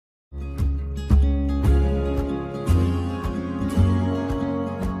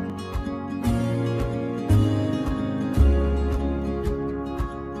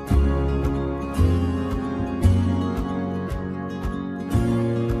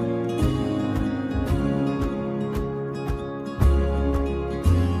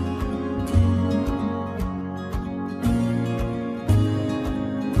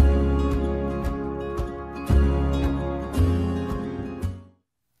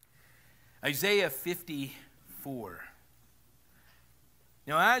Isaiah 54.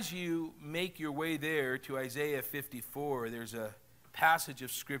 Now, as you make your way there to Isaiah 54, there's a passage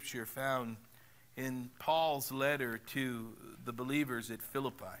of Scripture found in Paul's letter to the believers at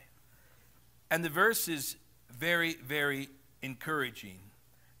Philippi. And the verse is very, very encouraging.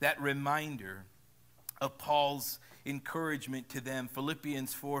 That reminder of Paul's encouragement to them,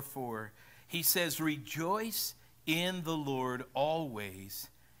 Philippians 4:4. He says, "Rejoice in the Lord always.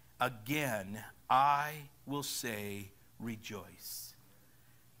 Again, I will say rejoice."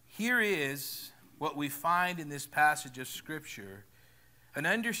 Here is what we find in this passage of Scripture, an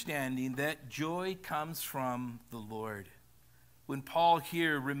understanding that joy comes from the Lord. When Paul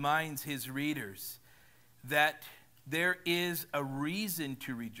here reminds his readers that there is a reason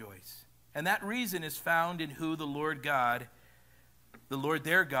to rejoice, and that reason is found in who the Lord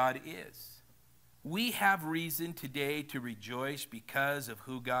their God is. We have reason today to rejoice because of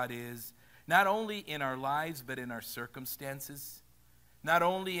who God is, not only in our lives, but in our circumstances, not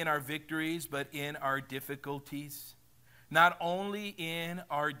only in our victories, but in our difficulties, not only in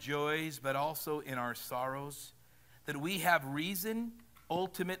our joys, but also in our sorrows, that we have reason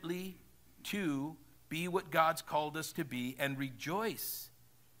ultimately to be what God's called us to be and rejoice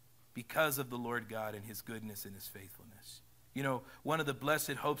because of the Lord God and his goodness and his faithfulness. You know, one of the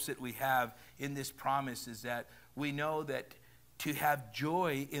blessed hopes that we have in this promise is that we know that to have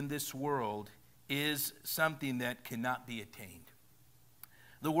joy in this world is something that cannot be attained.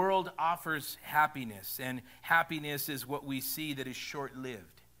 The world offers happiness, and happiness is what we see that is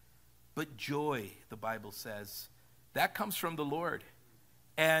short-lived. But joy, the Bible says, that comes from the Lord.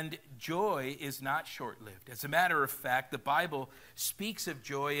 And joy is not short-lived. As a matter of fact, the Bible speaks of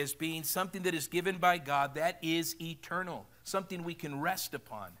joy as being something that is given by God that is eternal, something we can rest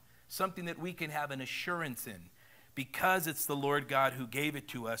upon, something that we can have an assurance in, because it's the Lord God who gave it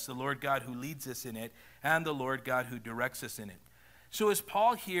to us, the Lord God who leads us in it, and the Lord God who directs us in it. So as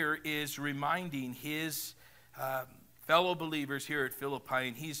Paul here is reminding his fellow believers here at Philippi,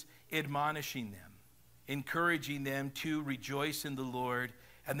 and he's admonishing them, encouraging them to rejoice in the Lord,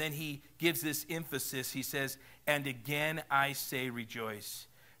 and then he gives this emphasis. He says, "And again I say rejoice."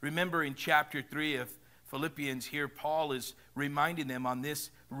 Remember in chapter 3 of Philippians here, Paul is reminding them on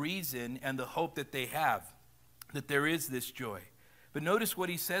this reason and the hope that they have, that there is this joy. But notice what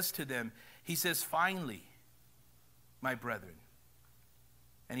he says to them. He says, "Finally, my brethren."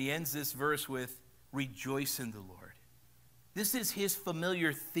 And he ends this verse with, "Rejoice in the Lord." This is his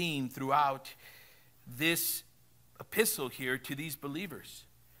familiar theme throughout this epistle here to these believers.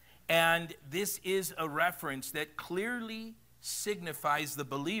 And this is a reference that clearly signifies the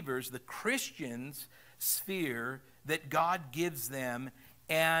believers, the Christians' sphere that God gives them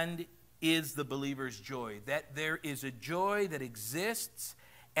and is the believer's joy. That there is a joy that exists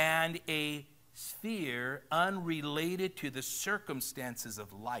and a sphere unrelated to the circumstances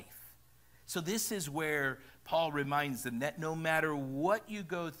of life. So this is where Paul reminds them that no matter what you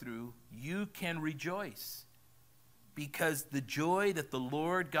go through, you can rejoice, because the joy that the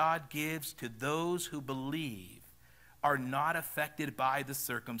Lord God gives to those who believe are not affected by the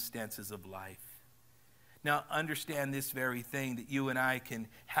circumstances of life. Now, understand this very thing, that you and I can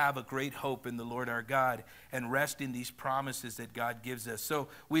have a great hope in the Lord our God and rest in these promises that God gives us, so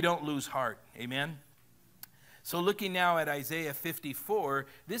we don't lose heart. Amen? So looking now at Isaiah 54,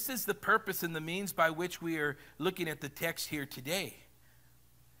 this is the purpose and the means by which we are looking at the text here today.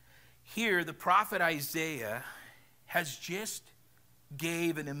 Here, the prophet Isaiah has just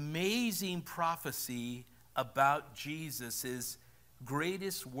gave an amazing prophecy about Jesus'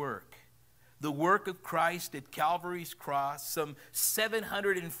 greatest work, the work of Christ at Calvary's cross, some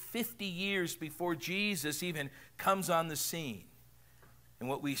 750 years before Jesus even comes on the scene. And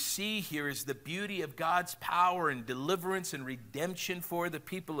what we see here is the beauty of God's power and deliverance and redemption for the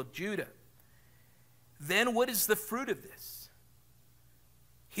people of Judah. Then what is the fruit of this?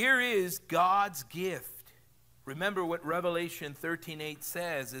 Here is God's gift. Remember what Revelation 13:8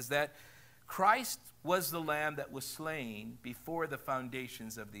 says, is that Christ was the lamb that was slain before the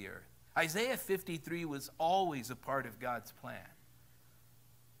foundations of the earth. Isaiah 53 was always a part of God's plan.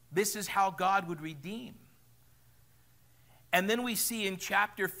 This is how God would redeem. And then we see in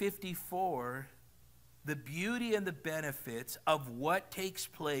chapter 54 the beauty and the benefits of what takes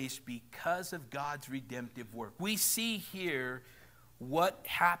place because of God's redemptive work. We see here what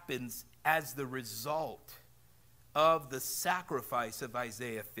happens as the result of the sacrifice of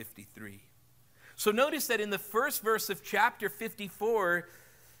Isaiah 53. So notice that in the first verse of chapter 54,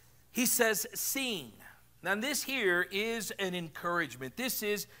 he says, "Sing." Now this here is an encouragement. This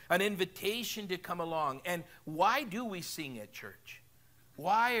is an invitation to come along. And why do we sing at church?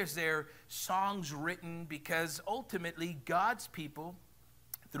 Why is there songs written? Because ultimately God's people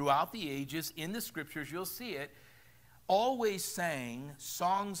throughout the ages, in the scriptures, you'll see it, always sang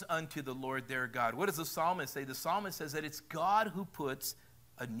songs unto the Lord their God. What does the psalmist say? The psalmist says that it's God who puts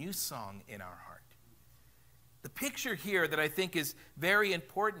a new song in our heart. The picture here that I think is very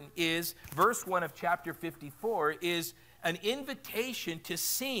important is verse 1 of chapter 54 is an invitation to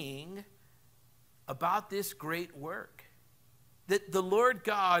sing about this great work. That the Lord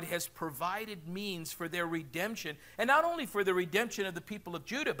God has provided means for their redemption, and not only for the redemption of the people of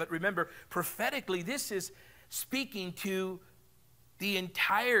Judah, but remember, prophetically, this is speaking to the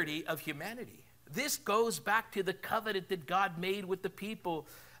entirety of humanity. This goes back to the covenant that God made with the people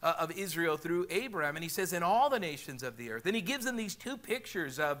of Israel through Abraham, and he says, in all the nations of the earth. And he gives them these two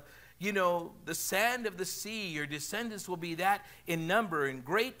pictures of, you know, the sand of the sea, your descendants will be that in number and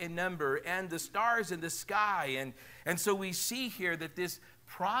great in number, and the stars in the sky. And so we see here that this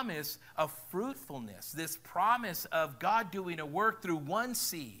promise of fruitfulness, this promise of God doing a work through one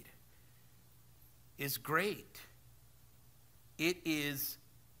seed is great. It is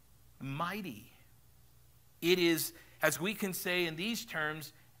mighty. It is, as we can say in these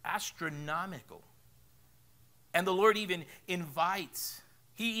terms, astronomical. And the Lord even invites.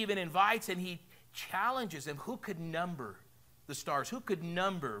 He even invites and he challenges them. Who could number the stars? Who could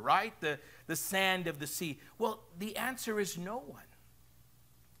number, right, the sand of the sea? Well, the answer is no one.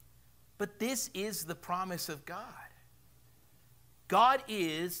 But this is the promise of God. God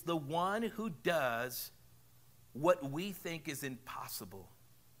is the one who does what we think is impossible.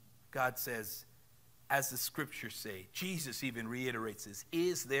 God says, as the scriptures say, Jesus even reiterates this,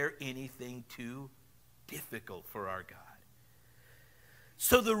 is there anything too difficult for our God?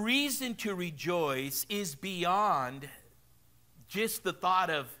 So the reason to rejoice is beyond just the thought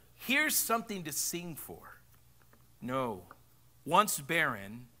of, here's something to sing for. No. Once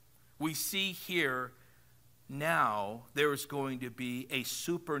barren, we see here now there is going to be a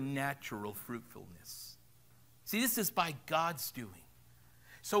supernatural fruitfulness. See, this is by God's doing.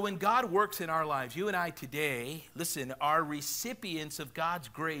 So when God works in our lives, you and I today, listen, are recipients of God's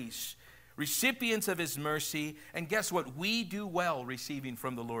grace, recipients of his mercy, and guess what? We do well receiving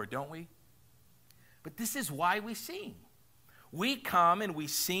from the Lord, don't we? But this is why we sing. We come and we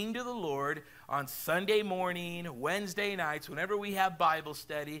sing to the Lord on Sunday morning, Wednesday nights, whenever we have Bible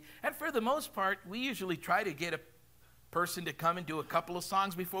study. And for the most part, we usually try to get a person to come and do a couple of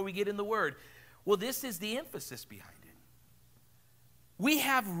songs before we get in the Word. Well, this is the emphasis behind it. We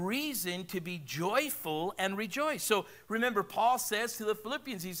have reason to be joyful and rejoice. So remember, Paul says to the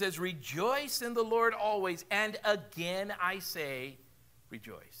Philippians, he says, rejoice in the Lord always. And again, I say,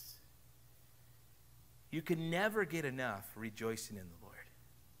 rejoice. You can never get enough rejoicing in the Lord.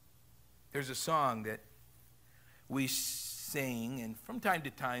 There's a song that we sing, and from time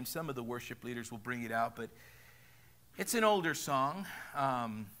to time, some of the worship leaders will bring it out, but it's an older song.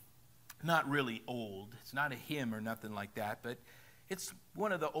 Not really old. It's not a hymn or nothing like that, but it's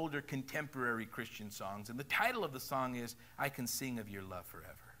one of the older contemporary Christian songs. And the title of the song is, I Can Sing of Your Love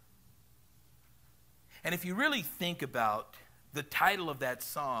Forever. And if you really think about the title of that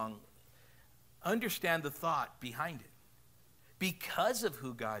song, understand the thought behind it. Because of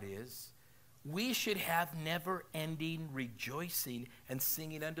who God is, we should have never-ending rejoicing and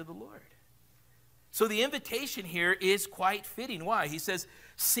singing unto the Lord. So the invitation here is quite fitting. Why? He says,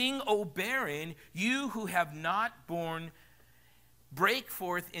 sing, O barren, you who have not borne, break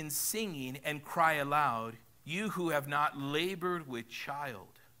forth in singing and cry aloud, you who have not labored with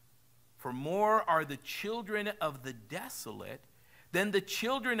child. For more are the children of the desolate than the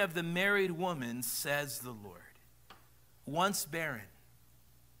children of the married woman, says the Lord. Once barren.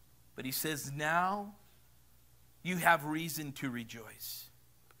 But he says, now you have reason to rejoice.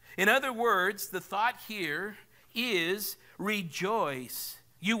 In other words, the thought here is rejoice.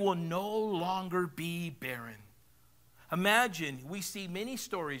 You will no longer be barren. Imagine, we see many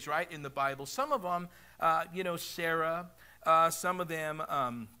stories, right, in the Bible. Some of them, Sarah. Some of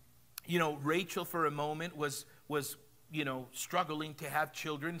them, Rachel for a moment was struggling to have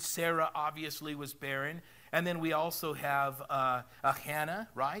children. Sarah obviously was barren. And then we also have Hannah,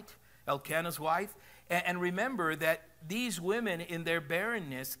 right? Elkanah's wife. And remember that these women in their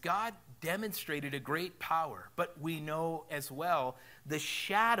barrenness, God demonstrated a great power. But we know as well the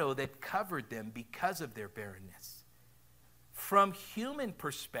shadow that covered them because of their barrenness. From human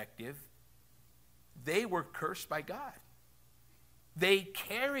perspective, they were cursed by God. They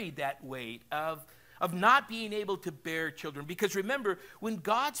carried that weight of not being able to bear children. Because remember, when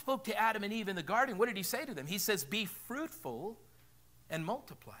God spoke to Adam and Eve in the garden, what did he say to them? He says, be fruitful and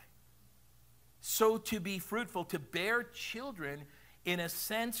multiply. So to be fruitful, to bear children, in a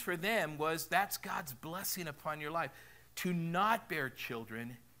sense for them was that's God's blessing upon your life. To not bear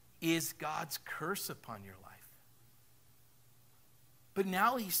children is God's curse upon your life. But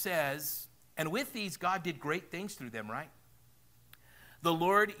now he says, and with these God did great things through them, right? The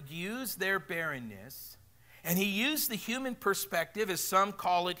Lord used their barrenness, and he used the human perspective, as some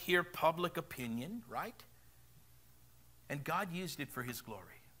call it here, public opinion, right? And God used it for his glory.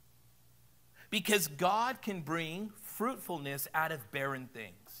 Because God can bring fruitfulness out of barren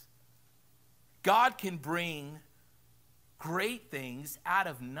things. God can bring great things out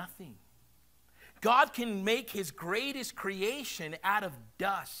of nothing. God can make his greatest creation out of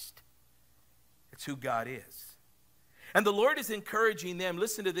dust. It's who God is. And the Lord is encouraging them,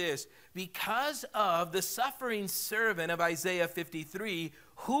 listen to this, because of the suffering servant of Isaiah 53,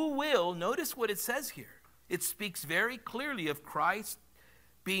 who will, notice what it says here. It speaks very clearly of Christ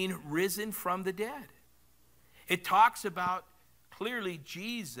being risen from the dead. It talks about clearly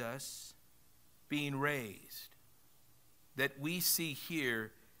Jesus being raised. That we see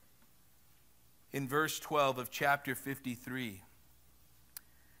here in verse 12 of chapter 53.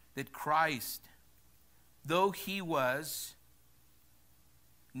 That Christ, though he was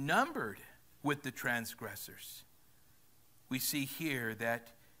numbered with the transgressors, we see here that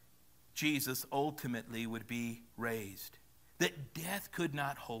Jesus ultimately would be raised. That death could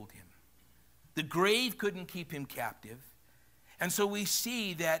not hold him. The grave couldn't keep him captive. And so we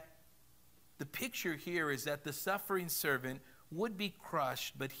see that the picture here is that the suffering servant would be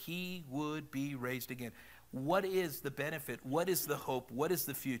crushed, but he would be raised again. What is the benefit? What is the hope? What is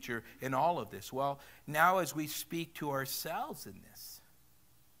the future in all of this? Well, now as we speak to ourselves in this,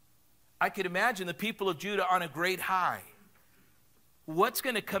 I could imagine the people of Judah on a great high. What's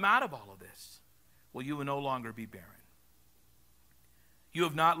going to come out of all of this? Well, you will no longer be barren. You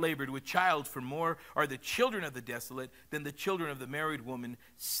have not labored with child, for more are the children of the desolate than the children of the married woman,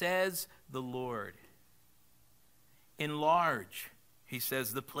 says the Lord. Enlarge, he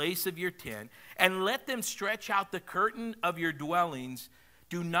says, the place of your tent, and let them stretch out the curtain of your dwellings.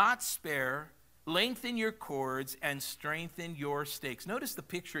 Do not spare, lengthen your cords, and strengthen your stakes. Notice the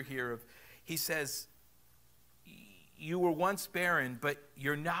picture here of, he says, you were once barren, but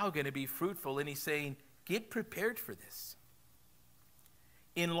you're now going to be fruitful. And he's saying, get prepared for this.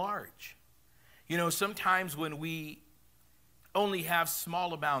 Enlarge. You know, sometimes when we only have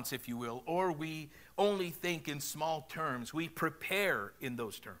small amounts, if you will, or we only think in small terms, we prepare in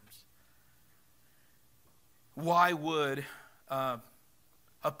those terms. Why would a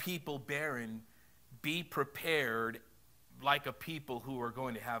people barren be prepared like a people who are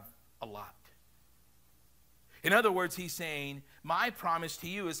going to have a lot? In other words, he's saying, my promise to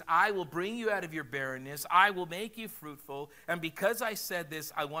you is I will bring you out of your barrenness. I will make you fruitful. And because I said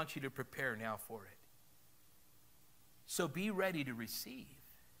this, I want you to prepare now for it. So be ready to receive.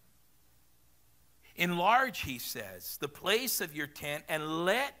 Enlarge, he says, the place of your tent, and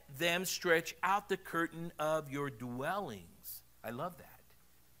let them stretch out the curtain of your dwellings. I love that.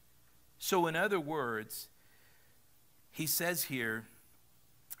 So in other words, he says here,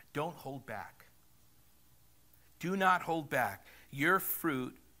 don't hold back. Do not hold back. Your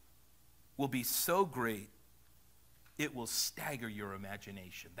fruit will be so great, it will stagger your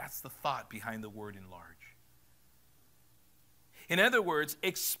imagination. That's the thought behind the word enlarge. In other words,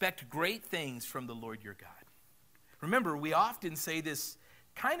 expect great things from the Lord your God. Remember, we often say this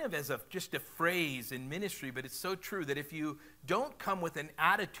kind of as just a phrase in ministry, but it's so true that if you don't come with an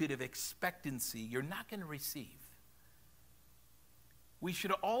attitude of expectancy, you're not going to receive. We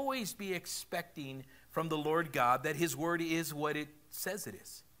should always be expecting from the Lord God that his word is what it says it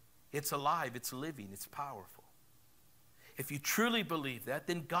is. It's alive, it's living, it's powerful. If you truly believe that,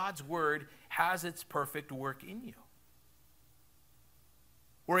 then God's word has its perfect work in you.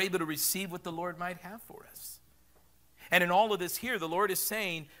 We're able to receive what the Lord might have for us. And in all of this here, the Lord is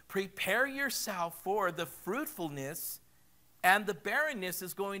saying, prepare yourself for the fruitfulness, and the barrenness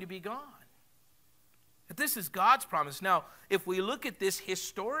is going to be gone. This is God's promise. Now, if we look at this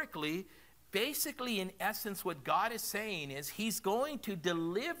historically, basically, in essence, what God is saying is he's going to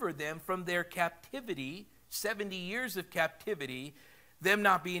deliver them from their captivity, 70 years of captivity, them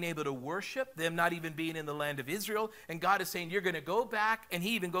not being able to worship, them not even being in the land of Israel. And God is saying, you're going to go back. And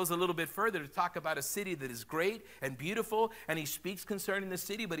he even goes a little bit further to talk about a city that is great and beautiful. And he speaks concerning the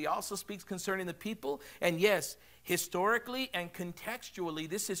city, but he also speaks concerning the people. And yes, historically and contextually,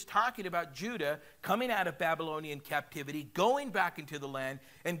 this is talking about Judah coming out of Babylonian captivity, going back into the land,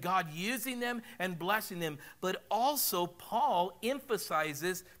 and God using them and blessing them. But also, Paul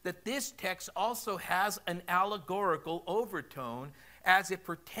emphasizes that this text also has an allegorical overtone as it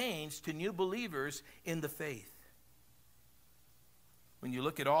pertains to new believers in the faith. when you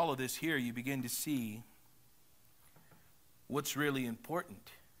look at all of this here, you begin to see what's really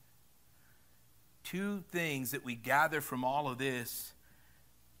important. Two things that we gather from all of this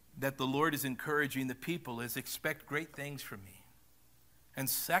that the Lord is encouraging the people is expect great things from me. And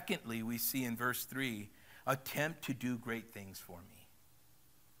secondly, we see in verse 3, attempt to do great things for me.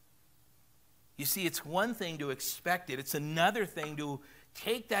 You see, it's one thing to expect it. It's another thing to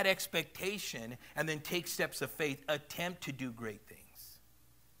take that expectation and then take steps of faith, attempt to do great things.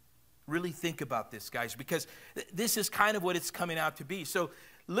 Really think about this, guys, because this is kind of what it's coming out to be. So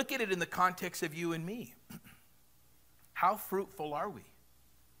look at it in the context of you and me. How fruitful are we?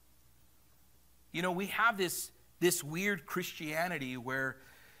 You know, we have this weird Christianity where,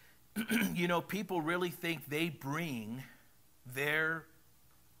 you know, people really think they bring their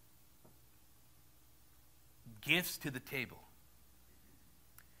gifts to the table.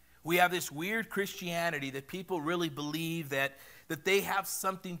 We have this weird Christianity that people really believe that they have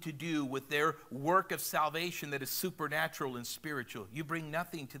something to do with their work of salvation that is supernatural and spiritual. You bring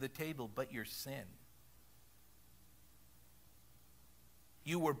nothing to the table but your sin.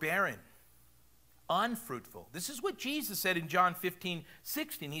 You were barren, unfruitful. This is what Jesus said in John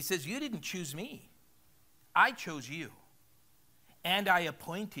 15:16. He says, you didn't choose me. I chose you. And I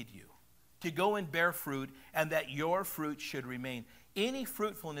appointed you to go and bear fruit, and that your fruit should remain. Any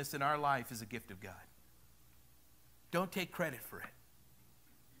fruitfulness in our life is a gift of God. Don't take credit for it.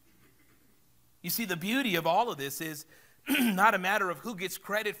 You see, the beauty of all of this is not a matter of who gets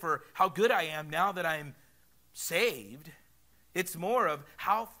credit for how good I am now that I'm saved. It's more of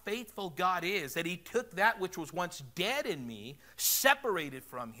how faithful God is, that he took that which was once dead in me, separated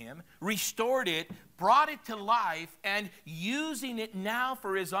from him, restored it, brought it to life, and using it now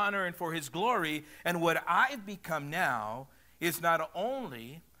for his honor and for his glory. And what I've become now is not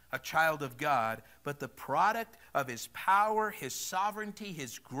only a child of God, but the product of his power, his sovereignty,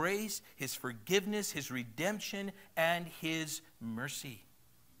 his grace, his forgiveness, his redemption, and his mercy.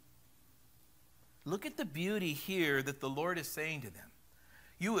 Look at the beauty here that the Lord is saying to them.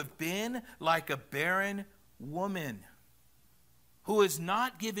 You have been like a barren woman who has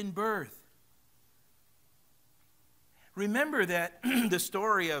not given birth. Remember that the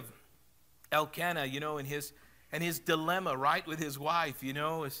story of Elkanah, you know, and his dilemma, right, with his wife, you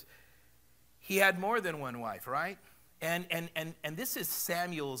know, is he had more than one wife, right? And this is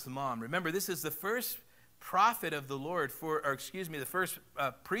Samuel's mom. Remember, this is the first prophet of the Lord the first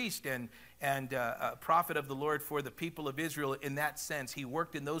priest and prophet of the Lord for the people of Israel in that sense. He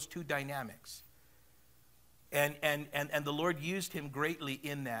worked in those two dynamics. And the Lord used him greatly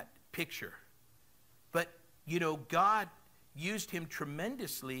in that picture. But, you know, God used him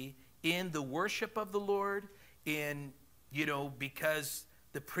tremendously in the worship of the Lord, because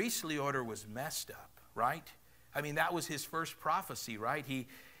the priestly order was messed up, right? I mean, that was his first prophecy, right?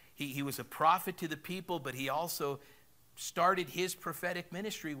 He was a prophet to the people, but he also started his prophetic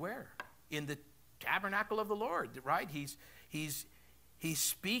ministry where? In the tabernacle of the Lord, right? He's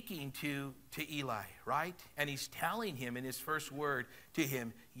speaking to Eli, right? And he's telling him in his first word to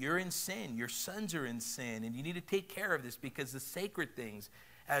him, you're in sin, your sons are in sin, and you need to take care of this because the sacred things,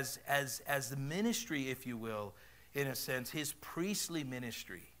 as the ministry, if you will, in a sense, his priestly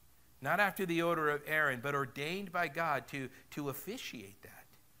ministry, not after the order of Aaron, but ordained by God to officiate that.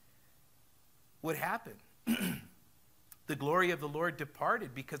 What happened? The glory of the Lord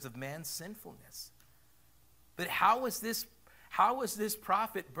departed because of man's sinfulness. But how was this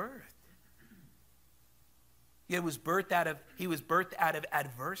prophet birthed? He was birthed out of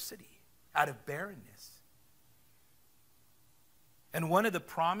adversity, out of barrenness. And one of the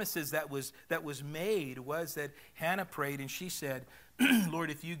promises that was made was that Hannah prayed and she said,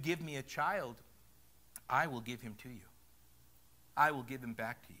 Lord, if you give me a child, I will give him to you. I will give him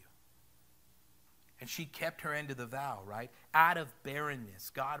back to you. And she kept her end of the vow, right? Out of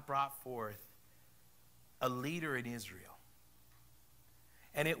barrenness, God brought forth a leader in Israel.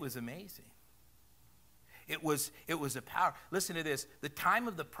 And it was amazing. It was a power. Listen to this. The time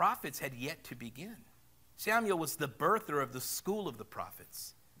of the prophets had yet to begin. Samuel was the birther of the school of the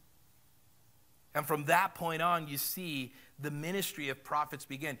prophets. And from that point on, you see the ministry of prophets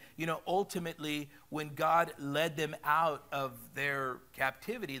begin. You know, ultimately, when God led them out of their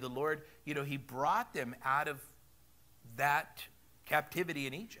captivity, the Lord, you know, he brought them out of that captivity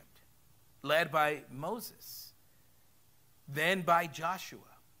in Egypt, led by Moses, then by Joshua.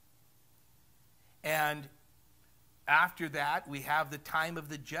 And after that, we have the time of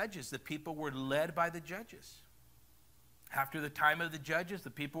the judges. The people were led by the judges. After the time of the judges, the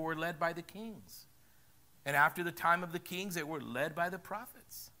people were led by the kings. And after the time of the kings, they were led by the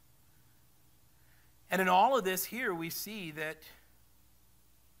prophets. And in all of this here, we see that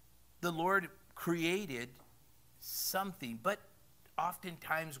the Lord created something, but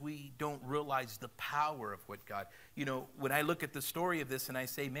oftentimes we don't realize the power of what God, when I look at the story of this and I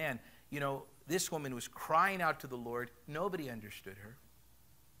say, man, this woman was crying out to the Lord. Nobody understood her.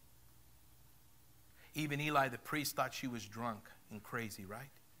 Even Eli the priest thought she was drunk and crazy, right?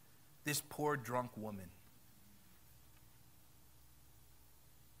 This poor drunk woman.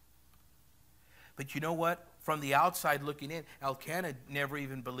 But you know what? From the outside looking in, Elkanah never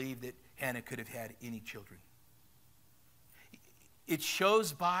even believed that Hannah could have had any children. It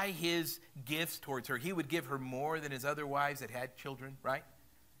shows by his gifts towards her. He would give her more than his other wives that had children, right?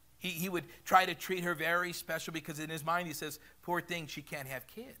 He would try to treat her very special because in his mind he says, poor thing, she can't have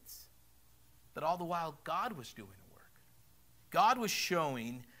kids. But all the while, God was doing the work. God was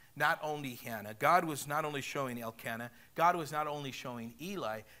showing not only Hannah, God was not only showing Elkanah, God was not only showing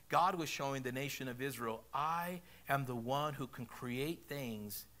Eli, God was showing the nation of Israel, I am the one who can create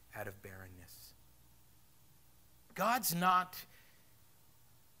things out of barrenness. God's not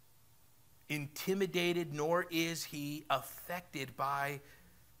intimidated, nor is he affected by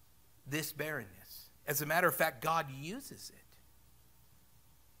this barrenness. As a matter of fact, God uses it.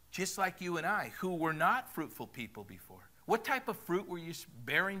 Just like you and I, who were not fruitful people before. What type of fruit were you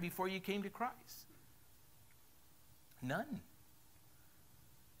bearing before you came to Christ? None.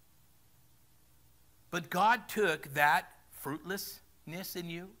 But God took that fruitlessness in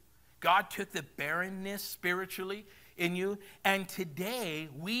you. God took the barrenness spiritually in you. And today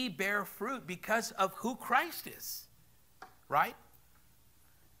we bear fruit because of who Christ is. Right?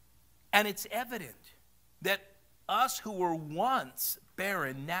 And it's evident that us who were once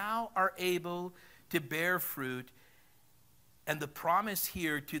barren now are able to bear fruit. And the promise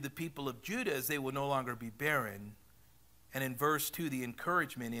here to the people of Judah is they will no longer be barren. And in verse 2, the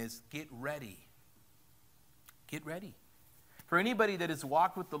encouragement is get ready. Get ready. For anybody that has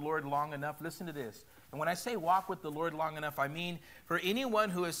walked with the Lord long enough, listen to this. And when I say walk with the Lord long enough, I mean for anyone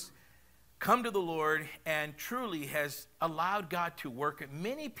who has come to the Lord and truly has allowed God to work.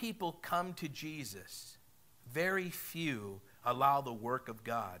 Many people come to Jesus. Very few allow the work of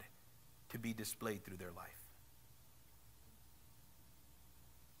God to be displayed through their life.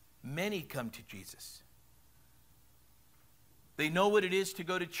 Many come to Jesus. They know what it is to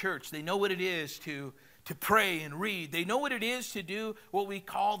go to church. They know what it is to pray and read. They know what it is to do what we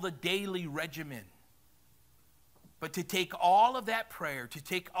call the daily regimen. But to take all of that prayer, to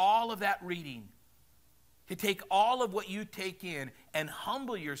take all of that reading, to take all of what you take in and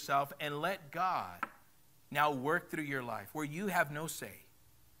humble yourself and let God now work through your life where you have no say.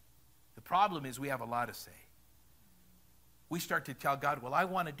 The problem is we have a lot of say. We start to tell God, well, I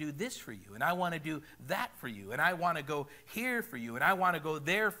want to do this for you, and I want to do that for you, and I want to go here for you, and I want to go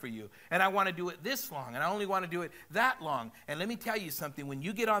there for you, and I want to do it this long, and I only want to do it that long. And let me tell you something, when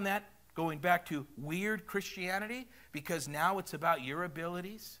you get on that, going back to weird Christianity, because now it's about your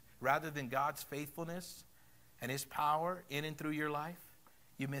abilities rather than God's faithfulness and his power in and through your life,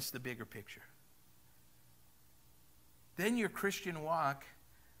 you miss the bigger picture. Then your Christian walk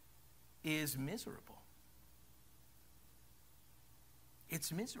is miserable.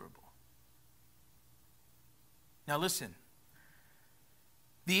 It's miserable. Now listen.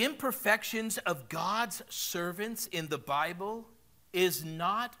 The imperfections of God's servants in the Bible is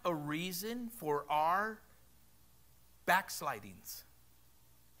not a reason for our backslidings.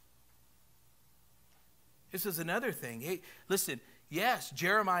 This is another thing. Hey, listen. Yes,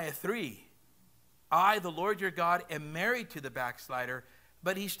 Jeremiah 3. I, the Lord your God, am married to the backslider.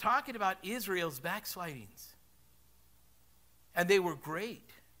 But he's talking about Israel's backslidings. And they were great.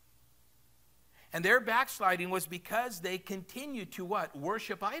 And their backsliding was because they continued to what?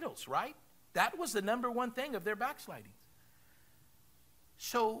 Worship idols, right? That was the number one thing of their backsliding.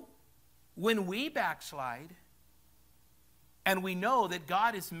 So when we backslide, and we know that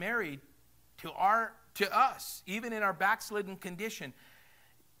God is married to us, even in our backslidden condition,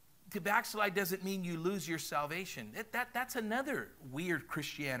 to backslide doesn't mean you lose your salvation. That's another weird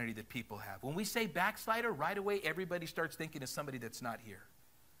Christianity that people have. When we say backslider, right away everybody starts thinking of somebody that's not here.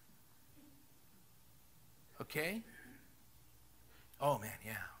 Okay? Oh man,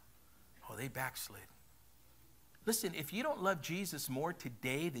 yeah. Oh, they backslid. Listen, if you don't love Jesus more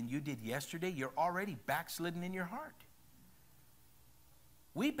today than you did yesterday, you're already backslidden in your heart.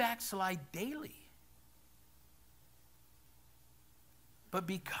 We backslide daily. But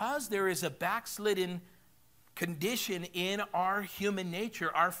because there is a backslidden condition in our human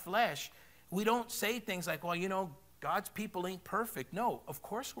nature, our flesh, we don't say things like, well, you know, God's people ain't perfect. No, of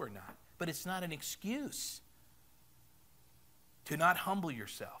course we're not. But it's not an excuse to not humble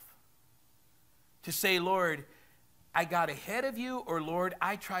yourself. To say, Lord, I got ahead of you, or Lord,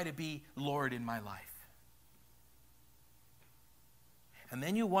 I try to be Lord in my life. And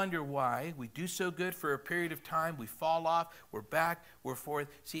then you wonder why we do so good for a period of time, we fall off, we're back, we're forth.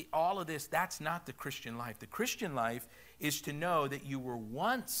 See, all of this, that's not the Christian life. The Christian life is to know that you were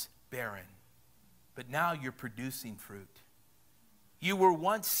once barren, but now you're producing fruit. You were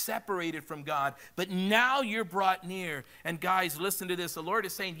once separated from God, but now you're brought near. And guys, listen to this. The Lord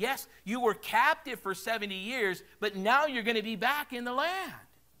is saying, yes, you were captive for 70 years, but now you're going to be back in the land.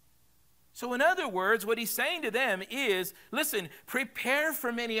 So in other words, what he's saying to them is, listen, prepare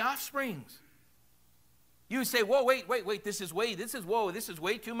for many offsprings. You say, whoa, wait, this is way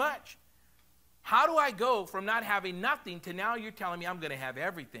too much. How do I go from not having nothing to now you're telling me I'm going to have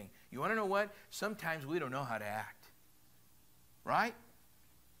everything? You want to know what? Sometimes we don't know how to act. Right?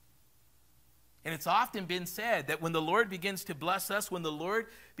 And it's often been said that when the Lord begins to bless us, when the Lord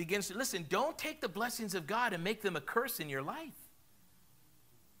begins to, listen, don't take the blessings of God and make them a curse in your life.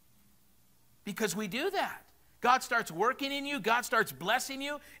 Because we do that. God starts working in you. God starts blessing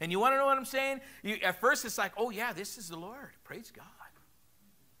you. And you want to know what I'm saying? At first it's like, oh yeah, this is the Lord. Praise God.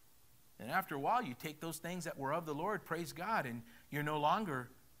 And after a while you take those things that were of the Lord, praise God, and you're no longer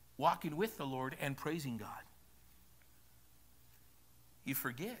walking with the Lord and praising God. You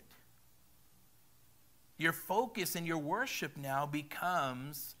forget. Your focus and your worship now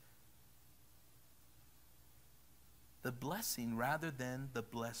becomes the blessing rather than the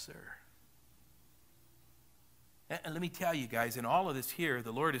blesser. And let me tell you guys, in all of this here,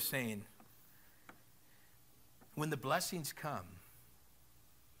 the Lord is saying, when the blessings come,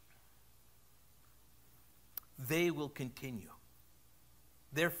 they will continue.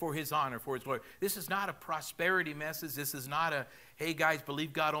 They're for his honor, for his glory. This is not a prosperity message. This is not a, hey guys,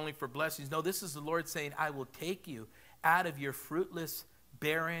 believe God only for blessings. No, this is the Lord saying, I will take you out of your fruitless,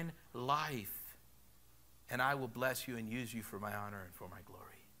 barren life, and I will bless you and use you for my honor and for my glory.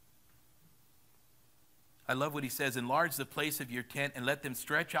 I love what he says, enlarge the place of your tent and let them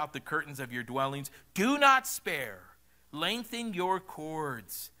stretch out the curtains of your dwellings. Do not spare. Lengthen your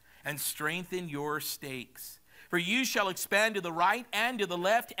cords and strengthen your stakes. For you shall expand to the right and to the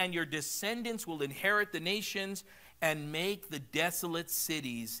left, and your descendants will inherit the nations and make the desolate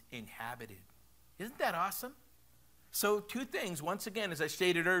cities inhabited. Isn't that awesome? So two things, once again, as I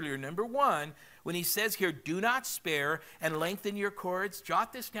stated earlier. Number one, when he says here, do not spare and lengthen your cords,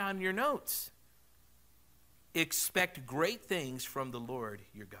 jot this down in your notes. Expect great things from the Lord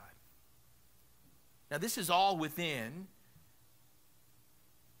your God. Now this is all within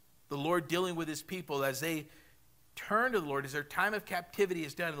the Lord dealing with his people as they turn to the Lord, as their time of captivity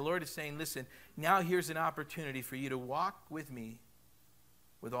is done. And the Lord is saying, listen, now here's an opportunity for you to walk with me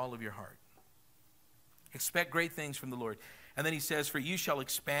with all of your heart. Expect great things from the Lord. And then he says, for you shall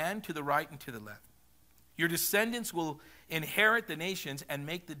expand to the right and to the left. Your descendants will inherit the nations and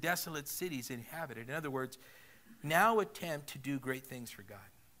make the desolate cities inhabited. In other words, now attempt to do great things for God.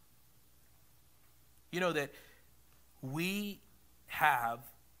 You know that we have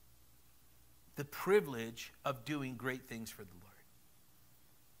the privilege of doing great things for the Lord.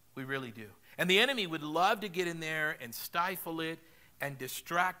 We really do. And the enemy would love to get in there and stifle it and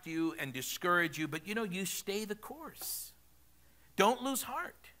distract you and discourage you, but you know, you stay the course. Don't lose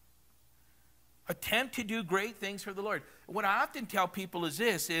heart. Attempt to do great things for the Lord. What I often tell people is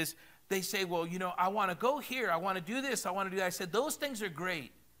this, is they say, well, you know, I want to go here, I want to do this, I want to do that. I said, those things are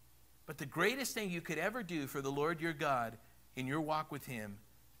great, but the greatest thing you could ever do for the Lord your God in your walk with him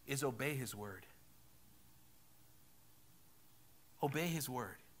is obey his word. Obey his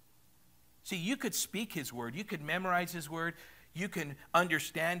word. See, you could speak his word, you could memorize his word, you can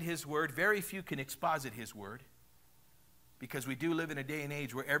understand his word. Very few can exposit his word, because we do live in a day and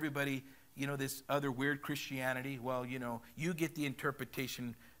age where everybody, you know, this other weird Christianity, well, you know, you get the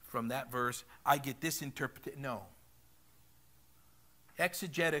interpretation from that verse, I get this interpretation. No.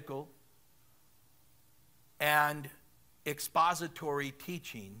 Exegetical and expository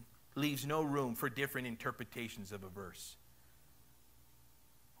teaching leaves no room for different interpretations of a verse.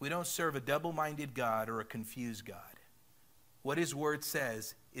 We don't serve a double-minded God or a confused God. What his word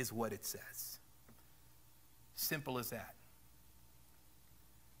says is what it says. Simple as that.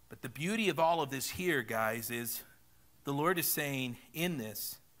 But the beauty of all of this here, guys, is the Lord is saying in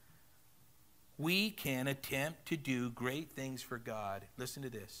this, we can attempt to do great things for God. Listen to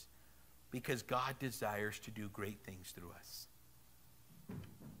this. Because God desires to do great things through us.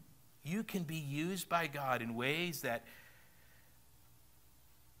 You can be used by God in ways that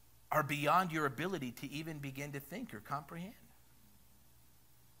are beyond your ability to even begin to think or comprehend.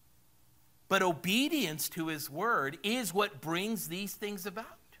 But obedience to his word is what brings these things about.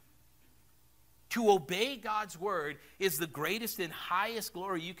 To obey God's word is the greatest and highest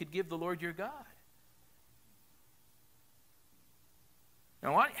glory you could give the Lord your God. Now,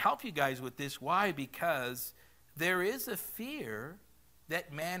 I want to help you guys with this. Why? Because there is a fear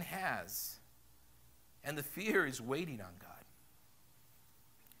that man has. And the fear is waiting on God.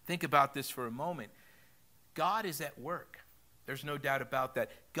 Think about this for a moment. God is at work. There's no doubt about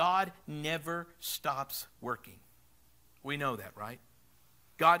that. God never stops working. We know that, right?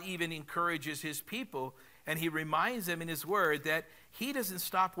 God even encourages his people, and he reminds them in his word that he doesn't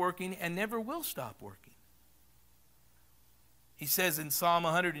stop working and never will stop working. He says in Psalm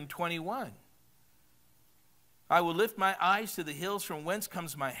 121, I will lift my eyes to the hills from whence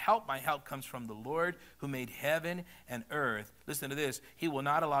comes my help. My help comes from the Lord who made heaven and earth. Listen to this. He will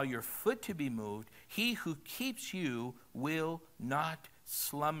not allow your foot to be moved. He who keeps you will not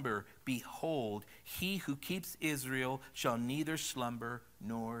slumber. Behold, he who keeps Israel shall neither slumber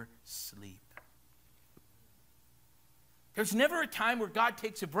nor sleep. There's never a time where God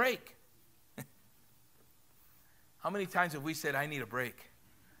takes a break. How many times have we said, I need a break?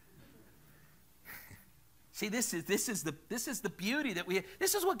 See, this is the beauty that we have.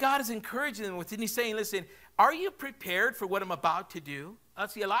 This is what God is encouraging them with. And he's saying, listen, are you prepared for what I'm about to do?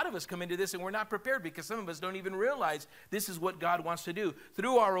 See, a lot of us come into this and we're not prepared because some of us don't even realize this is what God wants to do.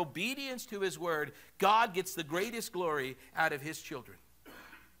 Through our obedience to his word, God gets the greatest glory out of his children.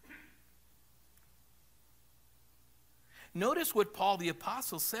 Notice what Paul the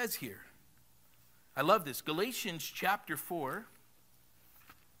Apostle says here. I love this. Galatians chapter 4.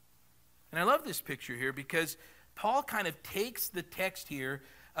 And I love this picture here because Paul kind of takes the text here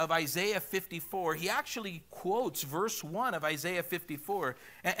of Isaiah 54. He actually quotes verse 1 of Isaiah 54.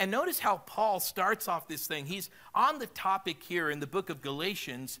 And notice how Paul starts off this thing. He's on the topic here in the book of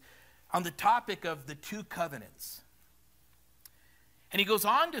Galatians, on the topic of the two covenants. And he goes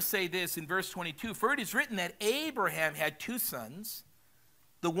on to say this in verse 22. For it is written that Abraham had two sons,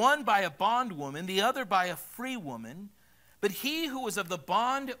 the one by a bondwoman, the other by a free woman. But he who was of the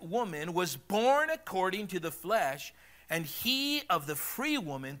bondwoman was born according to the flesh, and he of the free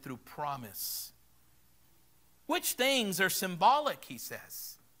woman through promise. Which things are symbolic, he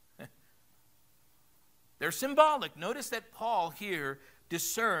says. They're symbolic. Notice that Paul here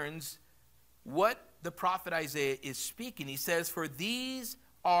discerns what the prophet Isaiah is speaking. He says, for these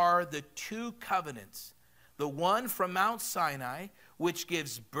are the two covenants, the one from Mount Sinai, which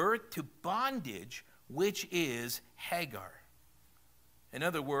gives birth to bondage, which is Hagar. In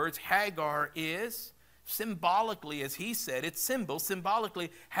other words, Hagar is symbolically, as he said, it's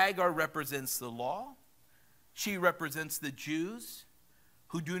symbolically, Hagar represents the law. She represents the Jews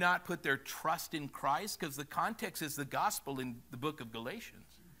who do not put their trust in Christ, because the context is the gospel in the book of Galatians.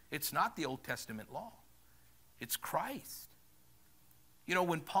 It's not the Old Testament law. It's Christ. You know,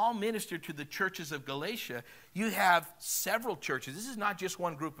 when Paul ministered to the churches of Galatia, you have several churches. This is not just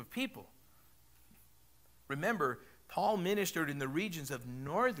one group of people. Remember, Paul ministered in the regions of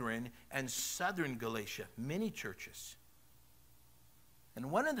northern and southern Galatia, many churches.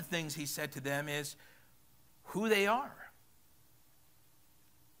 And one of the things he said to them is who they are.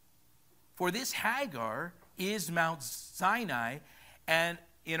 For this Hagar is Mount Sinai and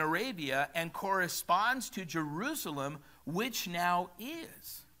in Arabia and corresponds to Jerusalem, which now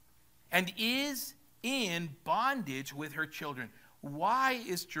is, and is in bondage with her children. Why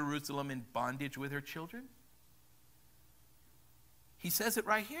is Jerusalem in bondage with her children? He says it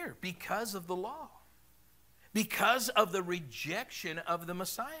right here, because of the law, because of the rejection of the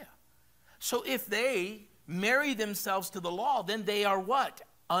Messiah. So if they marry themselves to the law, then they are what?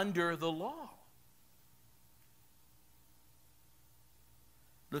 Under the law.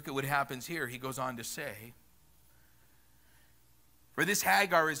 Look at what happens here. He goes on to say, for this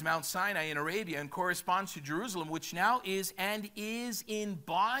Hagar is Mount Sinai in Arabia and corresponds to Jerusalem, which now is and is in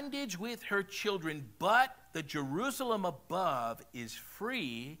bondage with her children. But the Jerusalem above is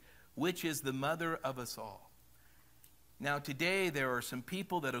free, which is the mother of us all. Now today there are some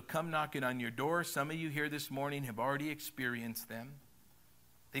people that have come knocking on your door. Some of you here this morning have already experienced them.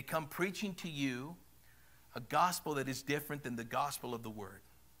 They come preaching to you a gospel that is different than the gospel of the word.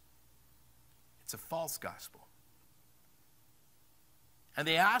 It's a false gospel. And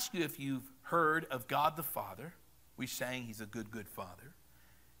they ask you if you've heard of God the Father. We sang he's a good, good Father.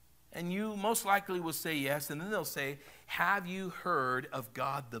 And you most likely will say yes. And then they'll say, have you heard of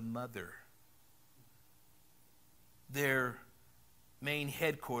God the Mother? Their main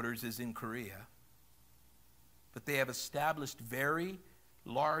headquarters is in Korea. But they have established very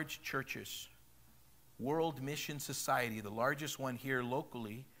large churches. World Mission Society, the largest one here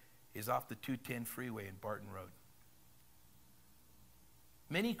locally, is off the 210 freeway in Barton Road.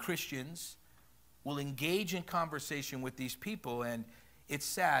 Many Christians will engage in conversation with these people. And it's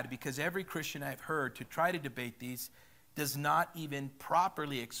sad because every Christian I've heard to try to debate these does not even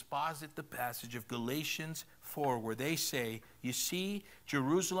properly exposit the passage of Galatians 4, where they say, you see,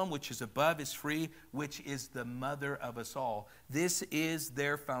 Jerusalem, which is above, is free, which is the mother of us all. This is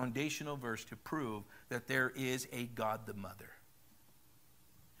their foundational verse to prove that there is a God the mother.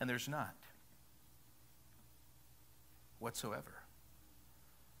 And there's not. Whatsoever.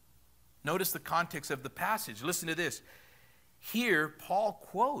 Notice the context of the passage. Listen to this. Here, Paul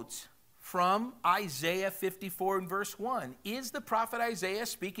quotes from Isaiah 54 and verse 1. Is the prophet Isaiah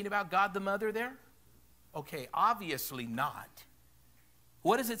speaking about God the Mother there? Okay, obviously not.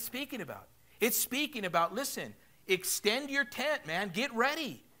 What is it speaking about? It's speaking about, listen, extend your tent, man. Get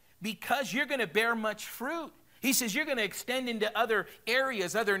ready because you're going to bear much fruit. He says you're going to extend into other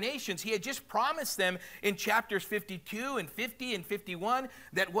areas, other nations. He had just promised them in chapters 52 and 50 and 51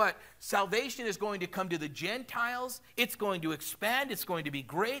 that what? Salvation is going to come to the Gentiles. It's going to expand. It's going to be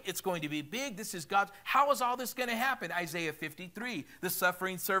great. It's going to be big. This is God's. How is all this going to happen? Isaiah 53, the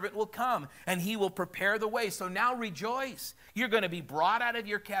suffering servant will come and he will prepare the way. So now rejoice. You're going to be brought out of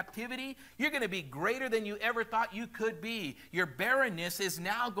your captivity. You're going to be greater than you ever thought you could be. Your barrenness is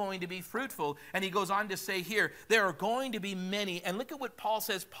now going to be fruitful. And he goes on to say here, there are going to be many. And look at what Paul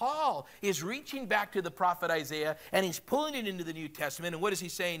says. Paul is reaching back to the prophet Isaiah and he's pulling it into the New Testament. And what is he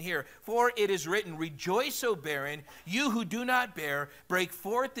saying here? For it is written, rejoice, O barren, you who do not bear, break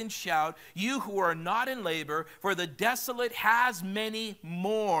forth and shout, you who are not in labor, for the desolate has many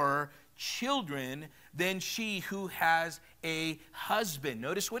more children than she who has a husband.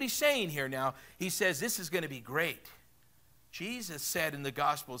 Notice what he's saying here now. He says this is going to be great. Jesus said in the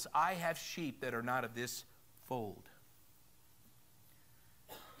Gospels, I have sheep that are not of this fold.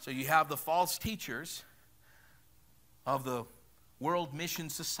 So you have the false teachers of the World Mission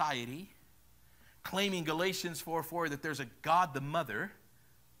Society claiming Galatians 4:4 that there's a God the Mother.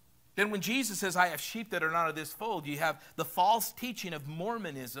 Then when Jesus says, I have sheep that are not of this fold, you have the false teaching of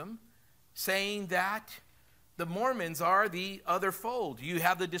Mormonism saying that the Mormons are the other fold. You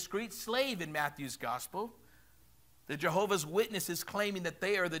have the discreet slave in Matthew's Gospel. The Jehovah's Witnesses claiming that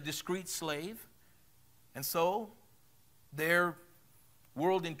they are the discreet slave. And so their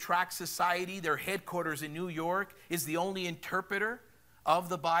World and Tract Society, their headquarters in New York, is the only interpreter of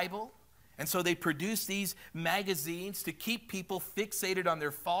the Bible. And so they produce these magazines to keep people fixated on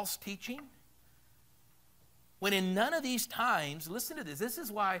their false teaching. When in none of these times, listen to this, this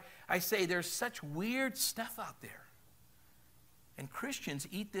is why I say there's such weird stuff out there. And Christians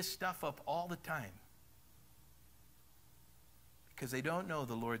eat this stuff up all the time because they don't know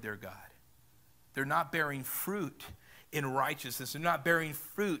the Lord their God. They're not bearing fruit in righteousness. They're not bearing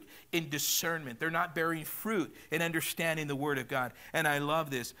fruit in discernment. They're not bearing fruit in understanding the Word of God. And I love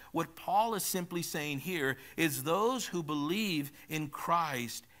this. What Paul is simply saying here is those who believe in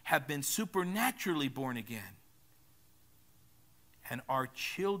Christ have been supernaturally born again and are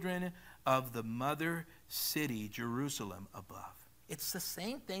children of the mother city, Jerusalem, above. It's the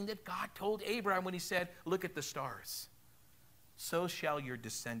same thing that God told Abraham when he said, look at the stars. So shall your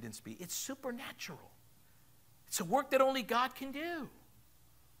descendants be. It's supernatural. It's a work that only God can do.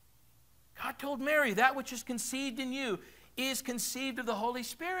 God told Mary, that which is conceived in you is conceived of the Holy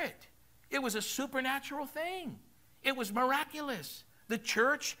Spirit. It was a supernatural thing. It was miraculous. The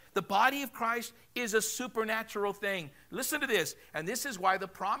church, the body of Christ, is a supernatural thing. Listen to this. And this is why the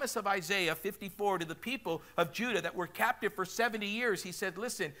promise of Isaiah 54 to the people of Judah that were captive for 70 years, he said,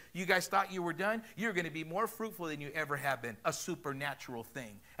 listen, you guys thought you were done? You're going to be more fruitful than you ever have been. A supernatural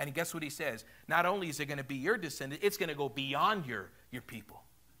thing. And guess what he says? Not only is it going to be your descendant, it's going to go beyond your people.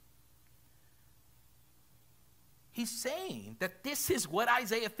 He's saying that this is what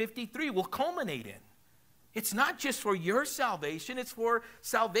Isaiah 53 will culminate in. It's not just for your salvation, it's for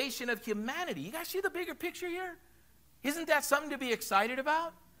salvation of humanity. You guys see the bigger picture here? Isn't that something to be excited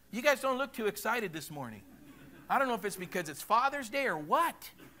about? You guys don't look too excited this morning. I don't know if it's because it's Father's Day or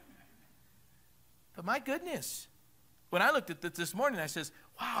what. But my goodness, when I looked at this morning, I says,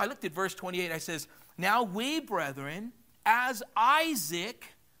 wow, I looked at verse 28. I says, now we, brethren, as Isaac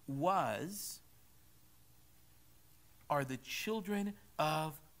was, are the children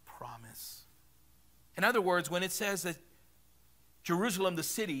of promise. In other words, when it says that Jerusalem, the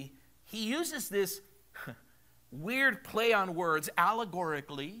city, he uses this weird play on words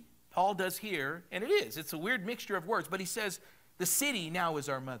allegorically. Paul does here, and it is. It's a weird mixture of words, but he says the city now is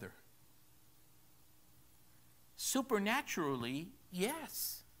our mother. Supernaturally,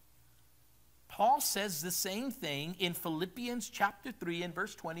 yes. Paul says the same thing in Philippians chapter 3 and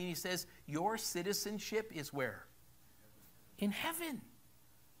verse 20. And he says, your citizenship is where? In heaven.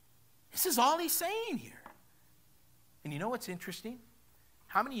 This is all he's saying here. And you know what's interesting?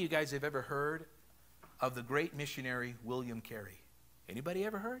 How many of you guys have ever heard of the great missionary William Carey? Anybody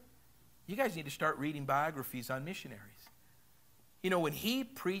ever heard? You guys need to start reading biographies on missionaries. You know, when he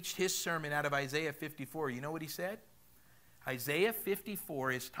preached his sermon out of Isaiah 54, you know what he said? Isaiah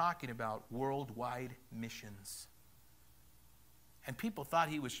 54 is talking about worldwide missions. And people thought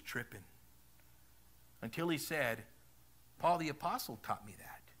he was tripping until he said, Paul the Apostle taught me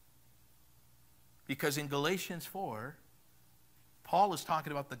that. Because in Galatians 4, Paul is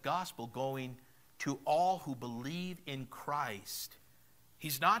talking about the gospel going to all who believe in Christ.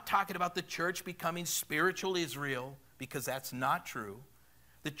 He's not talking about the church becoming spiritual Israel, because that's not true.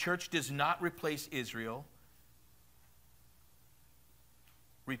 The church does not replace Israel.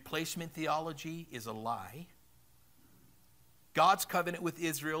 Replacement theology is a lie. God's covenant with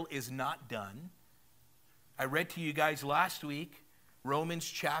Israel is not done. I read to you guys last week, Romans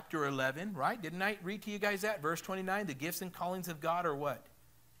chapter 11, right? Didn't I read to you guys that? Verse 29, the gifts and callings of God are what?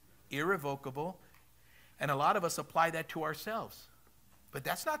 Irrevocable. And a lot of us apply that to ourselves. But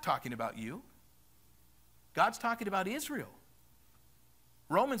that's not talking about you. God's talking about Israel.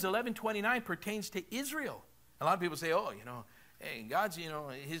 Romans 11:29 pertains to Israel. A lot of people say, oh, you know, hey, God's, you know,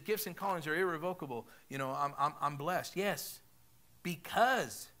 his gifts and callings are irrevocable. You know, I'm blessed. Yes,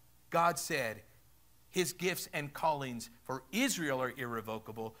 because God said his gifts and callings for Israel are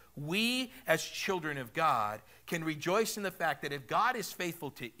irrevocable, we as children of God can rejoice in the fact that if God is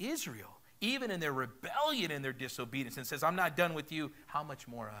faithful to Israel, even in their rebellion and their disobedience, and says, I'm not done with you, how much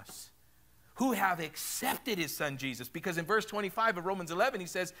more us? Who have accepted his son Jesus. Because in verse 25 of Romans 11, he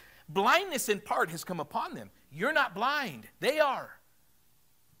says, blindness in part has come upon them. You're not blind. They are.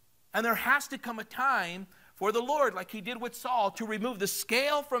 And there has to come a time for the Lord, like he did with Saul, to remove the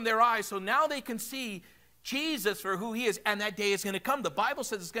scale from their eyes so now they can see Jesus for who he is. And that day is going to come. The Bible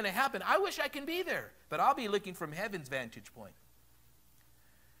says it's going to happen. I wish I can be there, but I'll be looking from heaven's vantage point.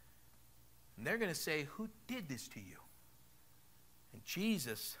 And they're going to say, who did this to you? And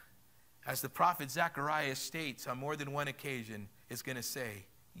Jesus, as the prophet Zechariah states on more than one occasion, is going to say,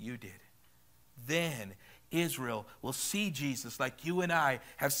 you did. Then Israel will see Jesus like you and I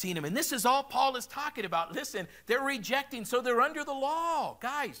have seen him. And this is all Paul is talking about. Listen, they're rejecting, so they're under the law.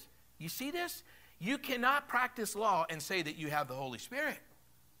 Guys, you see this? You cannot practice law and say that you have the Holy Spirit.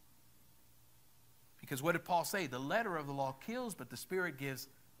 Because what did Paul say? The letter of the law kills, but the Spirit gives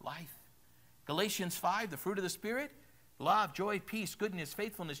life. Galatians 5, the fruit of the Spirit, love, joy, peace, goodness,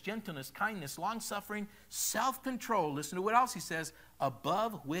 faithfulness, gentleness, kindness, long-suffering, self-control. Listen to what else he says.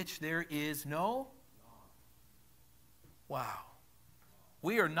 Above which there is no. Wow.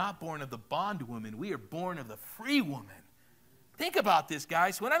 We are not born of the bondwoman. We are born of the free woman. Think about this,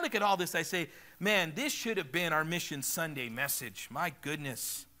 guys. When I look at all this, I say, man, this should have been our Mission Sunday message. My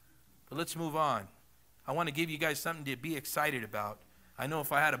goodness. But let's move on. I want to give you guys something to be excited about. I know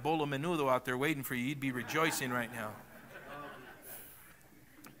if I had a bowl of menudo out there waiting for you, you'd be rejoicing right now.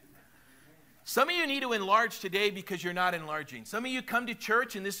 Some of you need to enlarge today because you're not enlarging. Some of you come to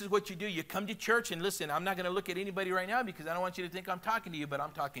church, and this is what you do. You come to church, and listen, I'm not going to look at anybody right now because I don't want you to think I'm talking to you, but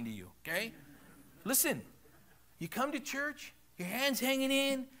I'm talking to you, okay? Listen, you come to church, your hands hanging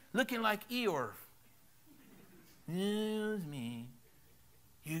in, looking like Eeyore. Use me.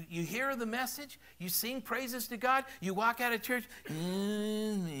 You hear the message, you sing praises to God, you walk out of church,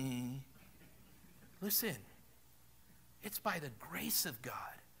 use me. Listen, it's by the grace of God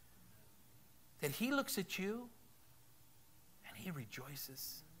that he looks at you and he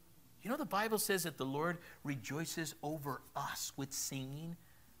rejoices. You know the Bible says that the Lord rejoices over us with singing.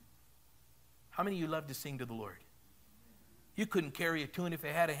 How many of you love to sing to the Lord? You couldn't carry a tune if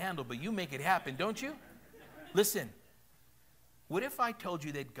it had a handle, but you make it happen, don't you? Listen, what if I told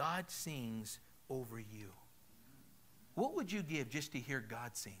you that God sings over you? What would you give just to hear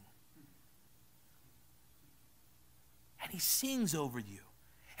God sing? And he sings over you.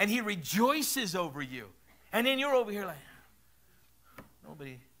 And he rejoices over you. And then you're over here like,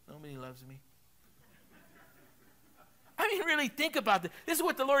 nobody loves me. I mean, really think about this. This is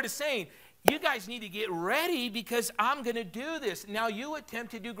what the Lord is saying. You guys need to get ready because I'm going to do this. Now you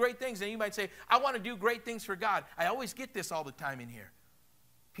attempt to do great things. And you might say, I want to do great things for God. I always get this all the time in here.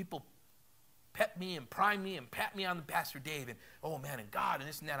 People pet me and prime me and pat me on the Pastor Dave and, oh man, and God and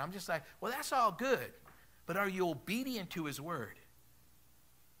this and that. I'm just like, well, that's all good. But are you obedient to his word?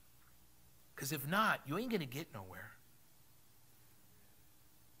 Because if not, you ain't going to get nowhere.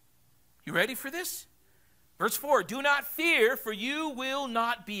 You ready for this? Verse 4, do not fear, for you will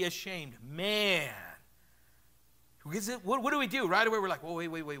not be ashamed. Man. What do we do? Right away we're like, well, wait.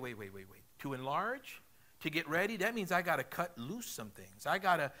 To enlarge, to get ready, that means I got to cut loose some things. I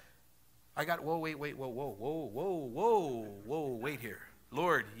got to whoa, wait, wait here.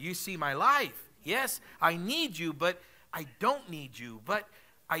 Lord, you see my life. Yes, I need you, but I don't need you. But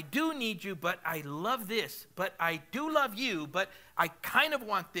I do need you, but I love this. But I do love you, but I kind of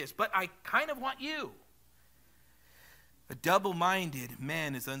want this. But I kind of want you. A double-minded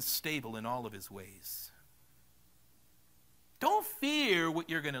man is unstable in all of his ways. Don't fear what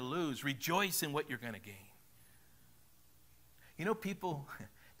you're going to lose. Rejoice in what you're going to gain. You know, people,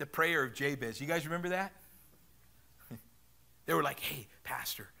 the prayer of Jabez, you guys remember that? They were like, hey,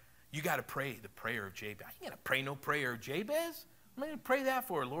 Pastor, you got to pray the prayer of Jabez. I ain't going to pray no prayer of Jabez. I'm going to pray that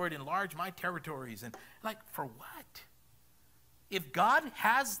for, Lord, enlarge my territories. And like, for what? If God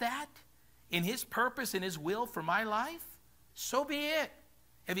has that in his purpose and his will for my life, so be it.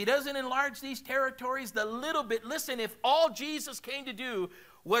 If he doesn't enlarge these territories the little bit, listen, if all Jesus came to do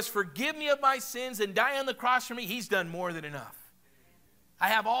was forgive me of my sins and die on the cross for me, he's done more than enough. I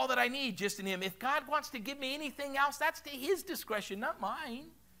have all that I need just in him. If God wants to give me anything else, that's to his discretion, not mine.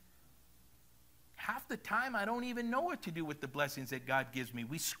 Half the time, I don't even know what to do with the blessings that God gives me.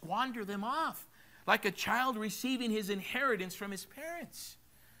 We squander them off, like a child receiving his inheritance from his parents.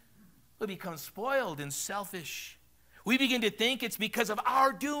 We become spoiled and selfish. We begin to think it's because of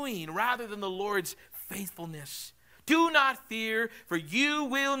our doing rather than the Lord's faithfulness. Do not fear, for you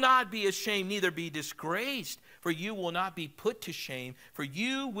will not be ashamed, neither be disgraced, for you will not be put to shame, for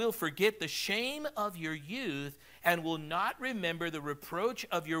you will forget the shame of your youth and will not remember the reproach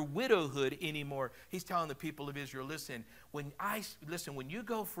of your widowhood anymore. He's telling the people of Israel, listen, when you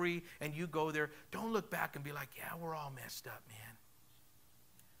go free and you go there, don't look back and be like, yeah, we're all messed up, man.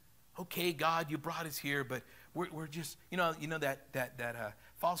 Okay, God, you brought us here, but we're just, you know that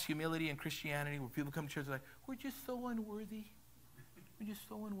false humility in Christianity where people come to church and like, we're just so unworthy. We're just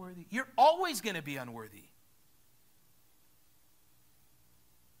so unworthy. You're always going to be unworthy.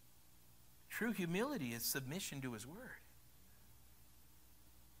 True humility is submission to his word.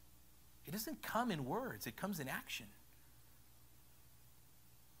 It doesn't come in words. It comes in action.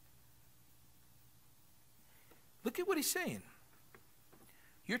 Look at what he's saying.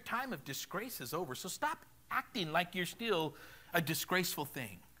 Your time of disgrace is over, so stop acting like you're still a disgraceful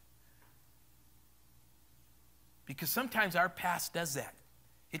thing. Because sometimes our past does that.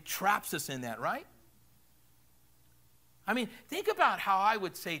 It traps us in that, right? I mean, think about how I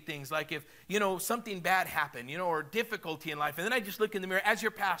would say things like if, something bad happened, or difficulty in life, and then I just look in the mirror as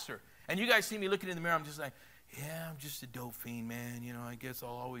your pastor, and you guys see me looking in the mirror, I'm just like, yeah, I'm just a dope fiend, man. I guess I'll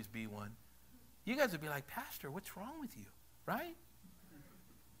always be one. You guys would be like, Pastor, what's wrong with you, right?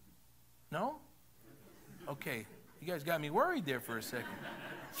 No? Okay. You guys got me worried there for a second.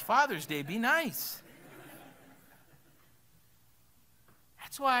 It's Father's Day. Be nice.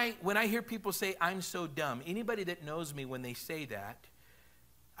 That's why when I hear people say, I'm so dumb, anybody that knows me when they say that,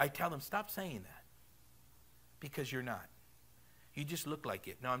 I tell them, stop saying that. Because you're not. You just look like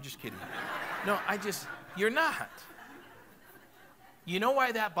it. No, I'm just kidding. No, you're not. You know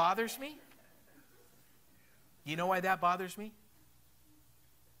why that bothers me? You know why that bothers me?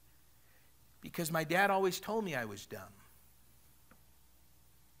 Because my dad always told me I was dumb.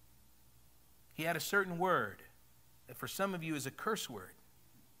 He had a certain word that for some of you is a curse word.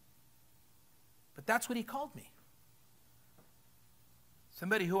 But that's what he called me.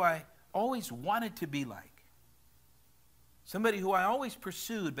 Somebody who I always wanted to be like. Somebody who I always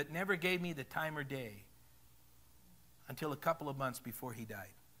pursued but never gave me the time or day until a couple of months before he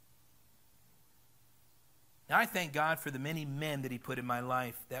died. Now I thank God for the many men that he put in my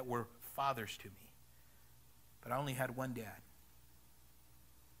life that were fathers to me. But I only had one dad.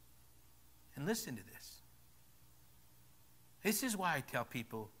 And listen to this. This is why I tell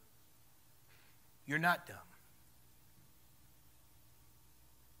people, you're not dumb.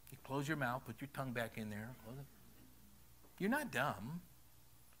 You close your mouth, put your tongue back in there. You're not dumb.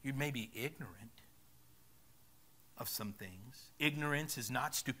 You may be ignorant of some things. Ignorance is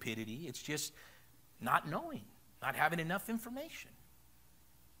not stupidity. It's just not knowing, not having enough information.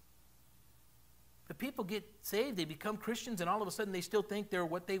 The people get saved, they become Christians, and all of a sudden they still think they're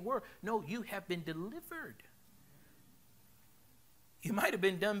what they were. No, you have been delivered. You might have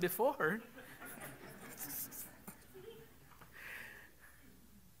been dumb before.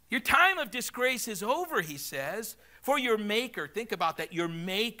 Your time of disgrace is over, he says, for your maker. Think about that, your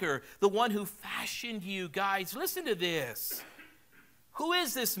maker, the one who fashioned you. Guys, listen to this. Who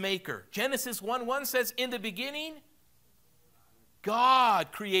is this maker? Genesis 1:1 says, in the beginning,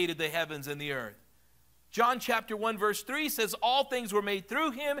 God created the heavens and the earth. John chapter 1 verse 3 says, all things were made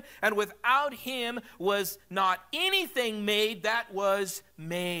through him, and without him was not anything made that was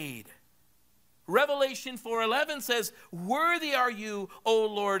made. Revelation 4:11 says, worthy are you, O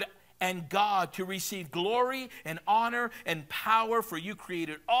Lord, and God to receive glory and honor and power, for you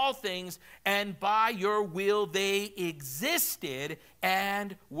created all things, and by your will they existed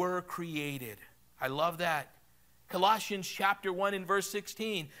and were created. I love that. Colossians chapter 1 and verse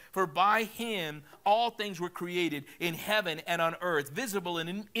 16, for by him all things were created in heaven and on earth, visible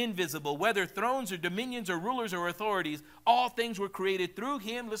and invisible, whether thrones or dominions or rulers or authorities, all things were created through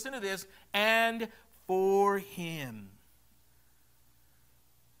him, listen to this, and for him.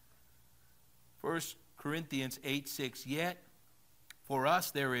 1 Corinthians 8:6, yet for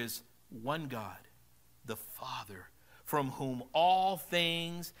us there is one God, the Father, from whom all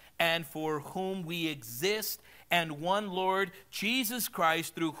things and for whom we exist, and one Lord, Jesus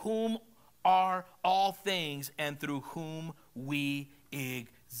Christ, through whom are all things and through whom we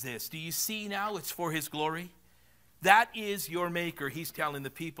exist. Do you see now? It's for his glory. That is your maker, he's telling the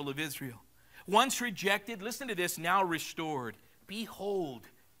people of Israel. Once rejected, listen to this, now restored. Behold,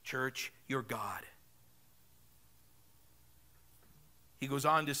 church, your God. He goes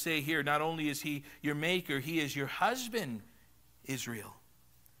on to say here, not only is he your maker, he is your husband, Israel.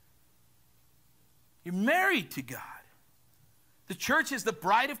 You're married to God. The church is the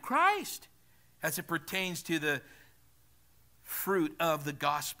bride of Christ as it pertains to the fruit of the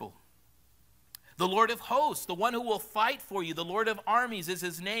gospel. The Lord of hosts, the one who will fight for you, the Lord of armies is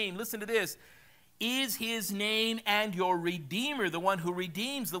his name. Listen to this. Is his name, and your Redeemer, the one who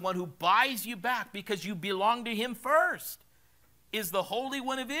redeems, the one who buys you back because you belong to him first, is the Holy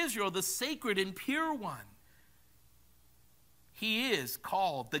One of Israel, the sacred and pure one. He is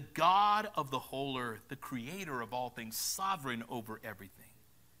called the God of the whole earth, the creator of all things, sovereign over everything.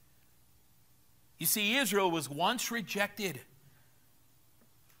 You see, Israel was once rejected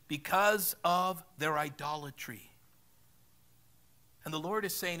because of their idolatry. And the Lord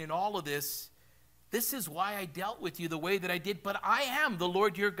is saying in all of this, this is why I dealt with you the way that I did, but I am the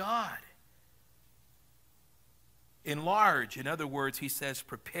Lord your God. Enlarge, in other words, he says,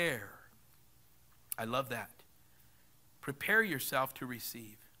 prepare. I love that. Prepare yourself to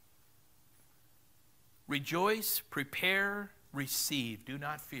receive. Rejoice, prepare, receive. Do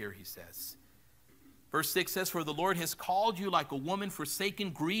not fear, he says. Verse 6 says, for the Lord has called you like a woman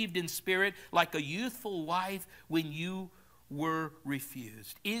forsaken, grieved in spirit, like a youthful wife when you were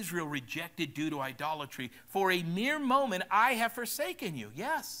refused. Israel rejected due to idolatry. For a mere moment I have forsaken you.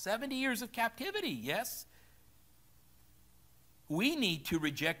 Yes, 70 years of captivity, yes. We need to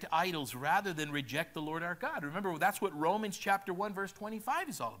reject idols rather than reject the Lord our God. Remember, that's what Romans chapter 1 verse 25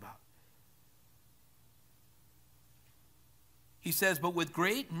 is all about. He says, but with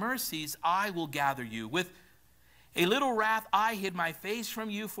great mercies I will gather you. With a little wrath I hid my face from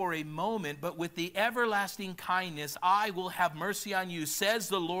you for a moment, but with the everlasting kindness I will have mercy on you, says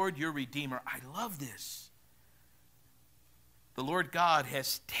the Lord your Redeemer. I love this. The Lord God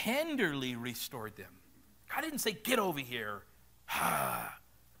has tenderly restored them. God didn't say, get over here.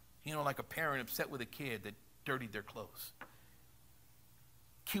 You know, like a parent upset with a kid that dirtied their clothes.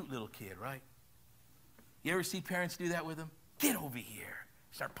 Cute little kid, right? You ever see parents do that with them? Get over here.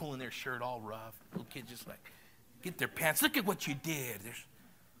 Start pulling their shirt all rough. Little kids just like, get their pants. Look at what you did.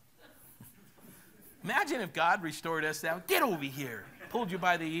 Imagine if God restored us that. Get over here. Pulled you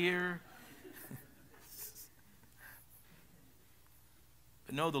by the ear.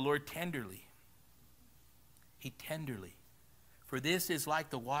 But no, the Lord tenderly. He tenderly. For this is like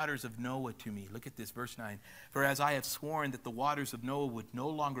the waters of Noah to me. Look at this, verse 9. For as I have sworn that the waters of Noah would no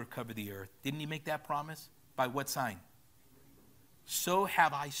longer cover the earth. Didn't he make that promise? By what sign? So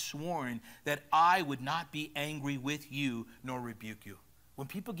have I sworn that I would not be angry with you nor rebuke you. When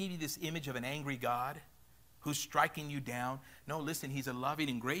people give you this image of an angry God who's striking you down, no, listen, he's a loving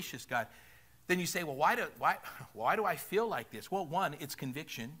and gracious God. Then you say, well, why do I feel like this? Well, one, it's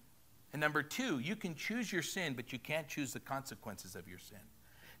conviction. And number two, you can choose your sin, but you can't choose the consequences of your sin.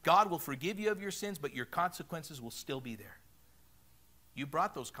 God will forgive you of your sins, but your consequences will still be there. You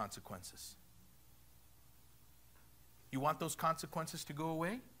brought those consequences. You want those consequences to go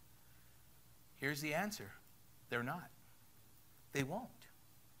away? Here's the answer. They're not. They won't.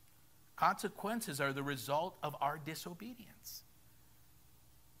 Consequences are the result of our disobedience.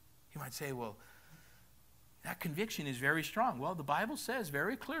 You might say, well, that conviction is very strong. Well, the Bible says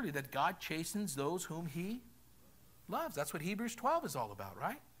very clearly that God chastens those whom he loves. That's what Hebrews 12 is all about,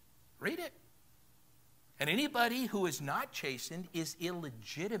 right? Read it. And anybody who is not chastened is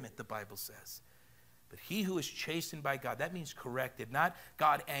illegitimate, the Bible says. But he who is chastened by God, that means corrected, not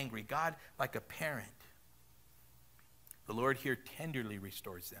God angry, God like a parent. The Lord here tenderly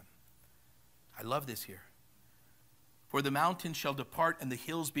restores them. I love this here. For the mountains shall depart and the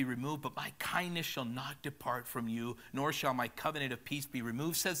hills be removed, but my kindness shall not depart from you, nor shall my covenant of peace be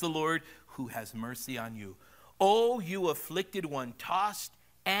removed, says the Lord, who has mercy on you. O you afflicted one, tossed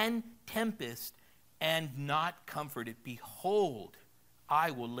and tempest, and not comforted. Behold,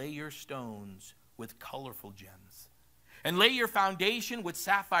 I will lay your stones with colorful gems, and lay your foundation with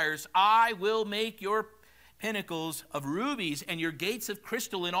sapphires. I will make your pinnacles of rubies, and your gates of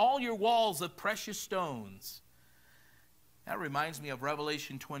crystal, and all your walls of precious stones. That reminds me of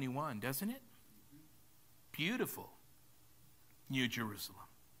Revelation 21, doesn't it? Beautiful New Jerusalem.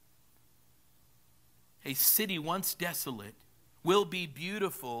 A city once desolate will be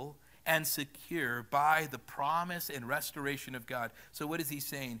beautiful and secure by the promise and restoration of God. So what is he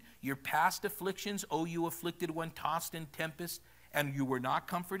saying? Your past afflictions, O you afflicted one, tossed in tempest, and you were not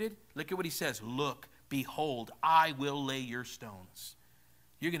comforted? Look at what he says. Look, behold, I will lay your stones.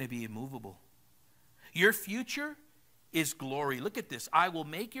 You're going to be immovable. Your future is glory. Look at this. I will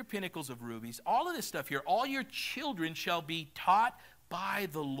make your pinnacles of rubies. All of this stuff here. All your children shall be taught by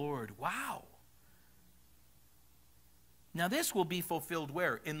the Lord. Wow. Now this will be fulfilled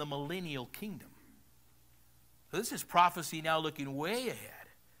where? In the millennial kingdom. So this is prophecy now looking way ahead.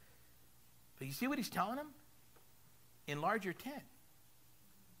 But you see what he's telling them? Enlarge your tent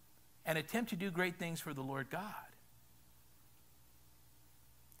and attempt to do great things for the Lord God.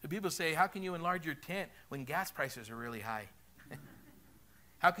 The people say, how can you enlarge your tent when gas prices are really high?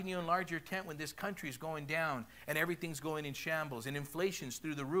 How can you enlarge your tent when this country is going down and everything's going in shambles and inflation's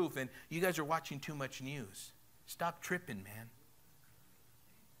through the roof and you guys are watching too much news? Stop tripping, man.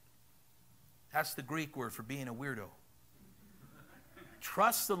 That's the Greek word for being a weirdo.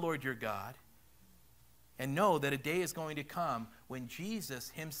 Trust the Lord your God and know that a day is going to come when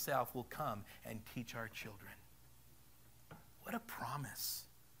Jesus himself will come and teach our children. What a promise.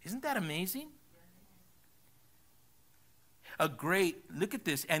 Isn't that amazing? Look at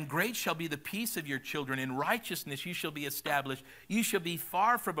this, and great shall be the peace of your children. In righteousness you shall be established. You shall be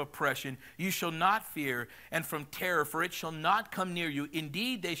far from oppression. You shall not fear, and from terror, for it shall not come near you.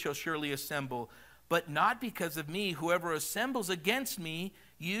 Indeed, they shall surely assemble, but not because of me. Whoever assembles against me,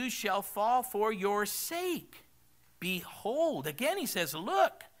 you shall fall for your sake. Behold, again he says,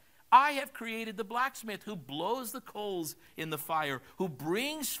 look, I have created the blacksmith who blows the coals in the fire, who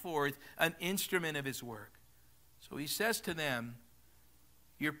brings forth an instrument of his work. So he says to them,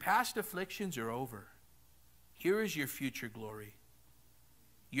 your past afflictions are over. Here is your future glory.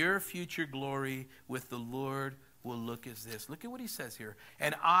 Your future glory with the Lord will look as this. Look at what he says here.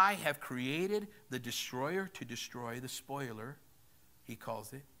 And I have created the destroyer to destroy the spoiler, he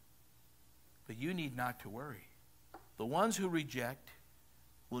calls it. But you need not to worry. The ones who reject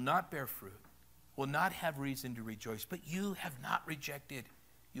will not bear fruit, will not have reason to rejoice. But you have not rejected,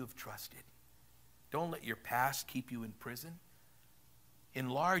 you have trusted. Don't let your past keep you in prison.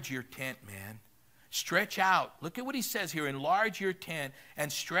 Enlarge your tent, man. Stretch out. Look at what he says here. Enlarge your tent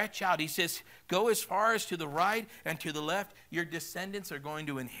and stretch out. He says, go as far as to the right and to the left. Your descendants are going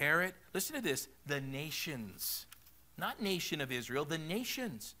to inherit. Listen to this. The nations. Not nation of Israel, the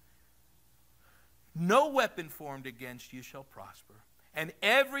nations. No weapon formed against you shall prosper. And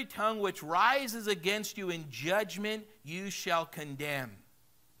every tongue which rises against you in judgment you shall condemn.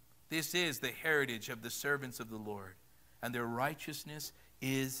 This is the heritage of the servants of the Lord, and their righteousness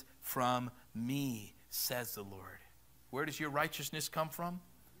is from me, says the Lord. Where does your righteousness come from?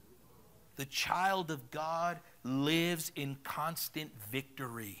 The child of God lives in constant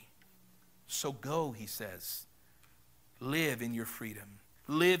victory. So go, he says. Live in your freedom.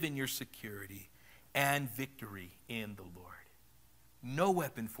 Live in your security and victory in the Lord. No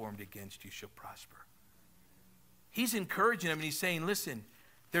weapon formed against you shall prosper. He's encouraging them and he's saying, listen,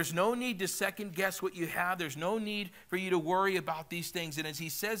 there's no need to second guess what you have. There's no need for you to worry about these things. And as he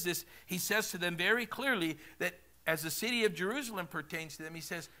says this, he says to them very clearly that as the city of Jerusalem pertains to them, he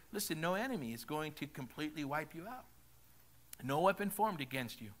says, listen, no enemy is going to completely wipe you out. No weapon formed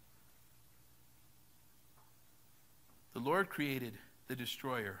against you. The Lord created the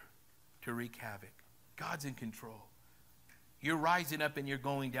destroyer to wreak havoc. God's in control. Your rising up and your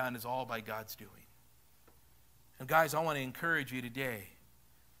going down is all by God's doing. And guys, I want to encourage you today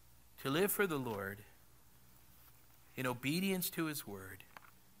to live for the Lord in obedience to his word.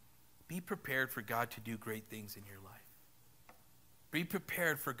 Be prepared for God to do great things in your life. Be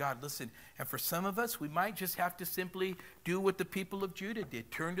prepared for God. Listen, and for some of us, we might just have to simply do what the people of Judah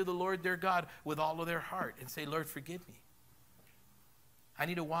did. Turn to the Lord their God with all of their heart and say, Lord, forgive me. I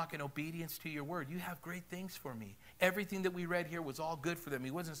need to walk in obedience to your word. You have great things for me. Everything that we read here was all good for them.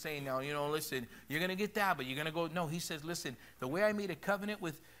 He wasn't saying, now, listen, you're going to get that, but you're going to go. No, he says, listen, the way I made a covenant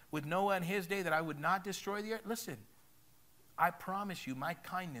with Noah in his day that I would not destroy the earth, listen, I promise you, my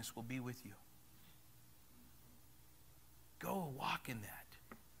kindness will be with you. Go walk in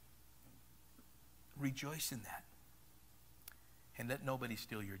that. Rejoice in that. And let nobody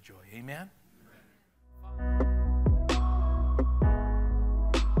steal your joy. Amen?